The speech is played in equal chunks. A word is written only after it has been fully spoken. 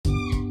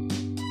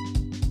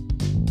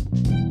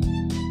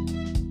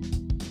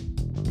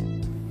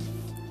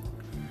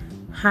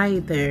Hi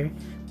there.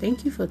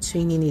 Thank you for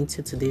tuning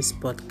into today's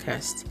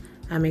podcast.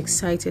 I'm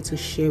excited to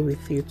share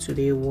with you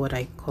today what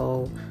I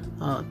call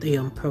the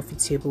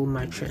unprofitable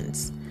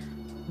merchants.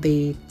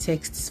 The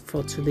text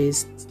for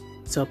today's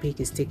topic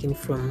is taken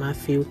from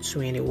Matthew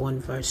 21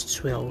 verse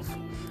 12.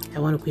 I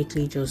want to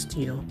quickly just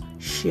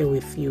share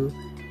with you,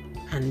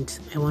 and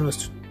I want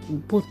us to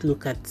both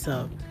look at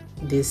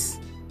this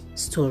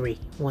story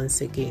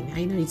once again.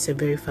 I know it's a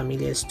very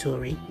familiar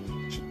story.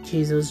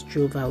 Jesus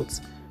drove out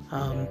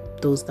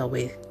those that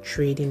were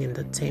trading in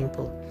the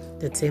temple.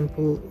 The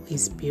temple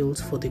is built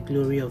for the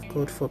glory of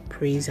God, for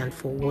praise and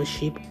for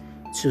worship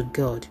to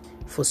God,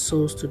 for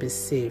souls to be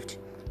saved.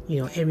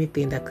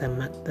 Everything that can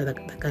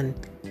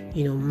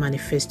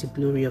manifest the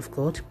glory of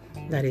God.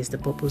 That is the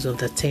purpose of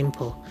the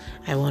temple.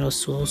 I want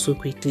us to also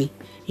quickly,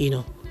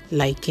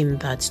 liken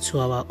that to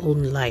our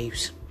own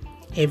lives.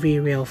 Every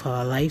area of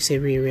our lives,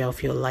 every area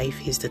of your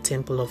life is the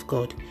temple of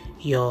God.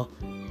 Your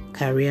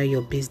career,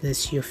 your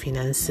business, your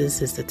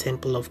finances is the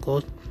temple of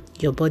God.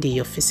 Your body,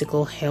 your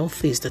physical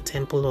health is the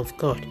temple of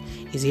God.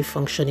 Is it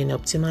functioning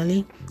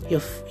optimally?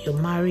 Your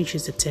marriage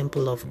is the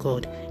temple of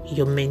God.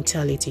 Your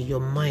mentality, your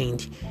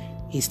mind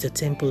is the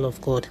temple of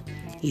God.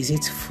 Is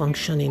it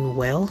functioning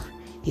well?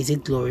 Is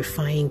it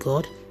glorifying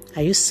God?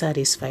 Are you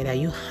satisfied? Are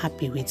you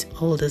happy with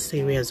all those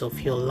areas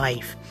of your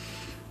life?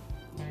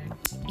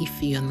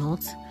 If you're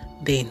not,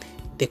 then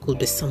there could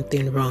be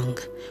something wrong.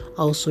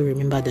 Also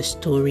remember the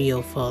story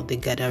of the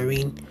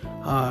Gadarene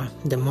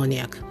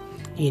demoniac.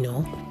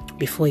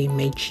 Before he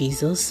met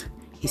Jesus,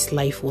 his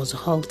life was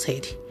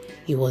halted.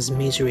 He was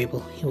miserable.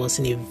 He was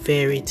in a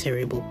very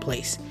terrible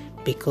place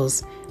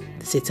because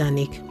the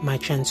satanic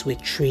merchants were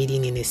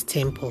trading in his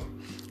temple.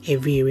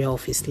 Every area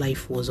of his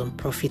life was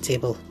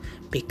unprofitable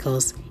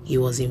because he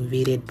was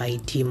invaded by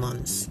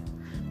demons.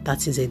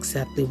 That is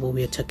exactly what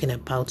we are talking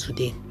about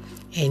today.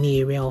 Any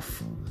area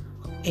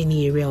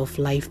of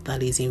life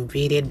that is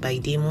invaded by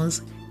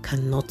demons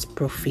cannot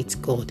profit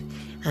God.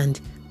 And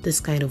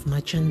this kind of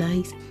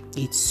merchandise,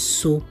 it's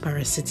so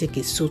parasitic,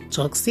 it's so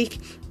toxic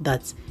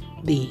that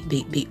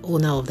the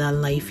owner of that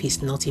life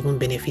is not even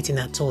benefiting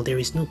at all. There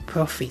is no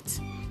profit.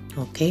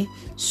 Okay,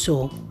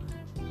 so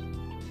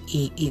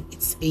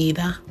it's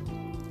either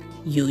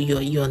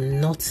you're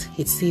not.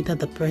 It's either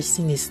the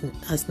person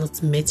has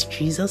not met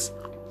Jesus,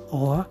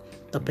 or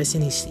the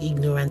person is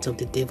ignorant of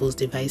the devil's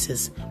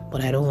devices.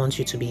 But I don't want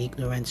you to be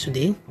ignorant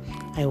today.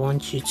 I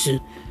want you to,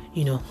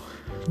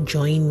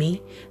 join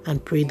me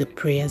and pray the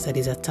prayers that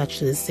is attached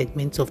to this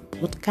segment of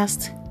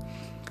podcast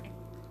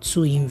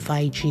to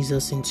invite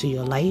Jesus into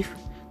your life,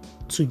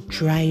 to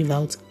drive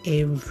out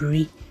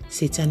every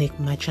satanic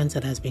merchant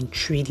that has been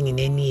trading in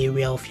any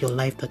area of your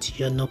life that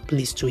you're not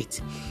pleased with.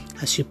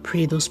 As you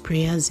pray those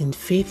prayers in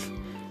faith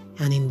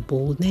and in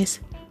boldness,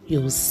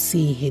 you'll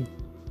see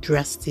a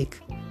drastic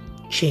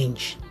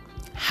change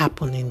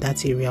happen in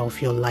that area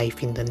of your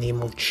life in the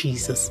name of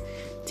Jesus.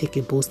 Take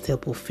a bold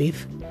step of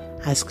faith.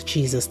 Ask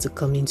Jesus to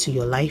come into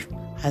your life.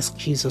 Ask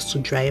Jesus to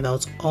drive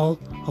out all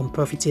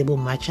unprofitable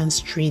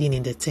merchants trading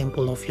in the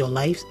temple of your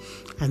life,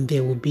 and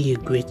there will be a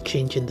great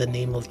change in the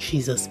name of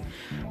Jesus.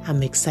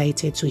 I'm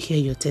excited to hear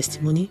your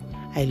testimony.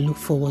 I look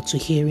forward to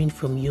hearing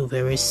from you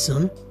very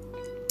soon.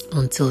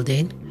 Until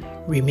then,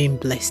 remain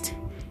blessed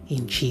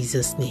in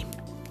Jesus' name.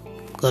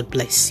 God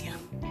bless you.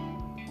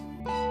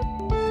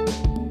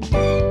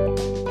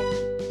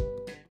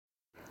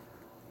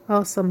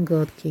 Awesome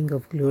God, King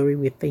of glory,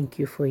 we thank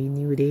you for a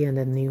new day and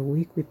a new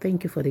week. We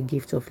thank you for the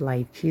gift of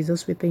life.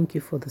 Jesus, we thank you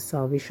for the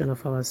salvation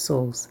of our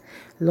souls.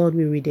 Lord,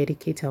 we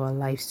rededicate our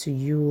lives to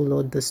you,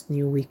 Lord, this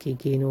new week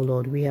again, O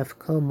Lord. We have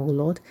come, O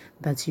Lord,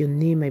 that your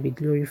name may be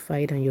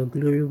glorified and your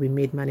glory be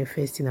made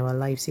manifest in our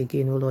lives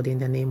again, O Lord, in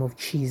the name of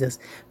Jesus.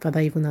 Father,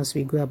 even as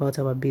we go about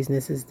our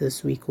businesses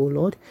this week, O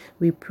Lord,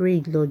 we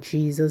pray, Lord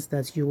Jesus,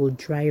 that you will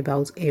drive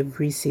out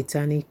every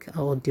satanic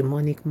or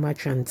demonic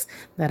merchants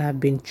that have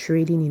been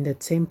trading in the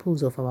temple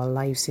of our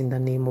lives in the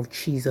name of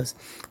Jesus.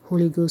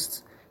 Holy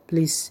Ghost,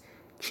 please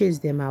chase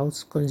them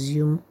out,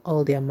 consume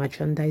all their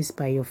merchandise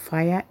by your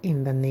fire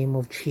in the name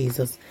of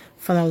Jesus.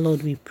 Father,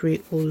 Lord, we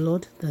pray, oh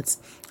Lord, that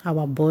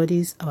our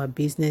bodies, our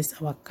business,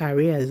 our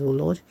careers, oh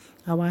Lord,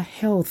 our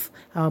health,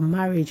 our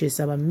marriages,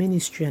 our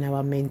ministry, and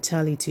our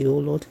mentality, oh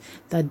Lord,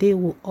 that they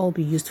will all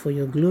be used for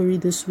your glory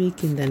this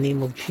week in the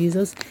name of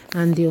Jesus,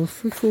 and the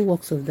unfruitful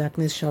works of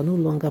darkness shall no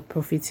longer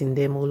profit in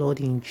them, oh Lord,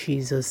 in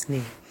Jesus'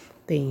 name.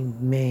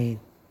 Amen.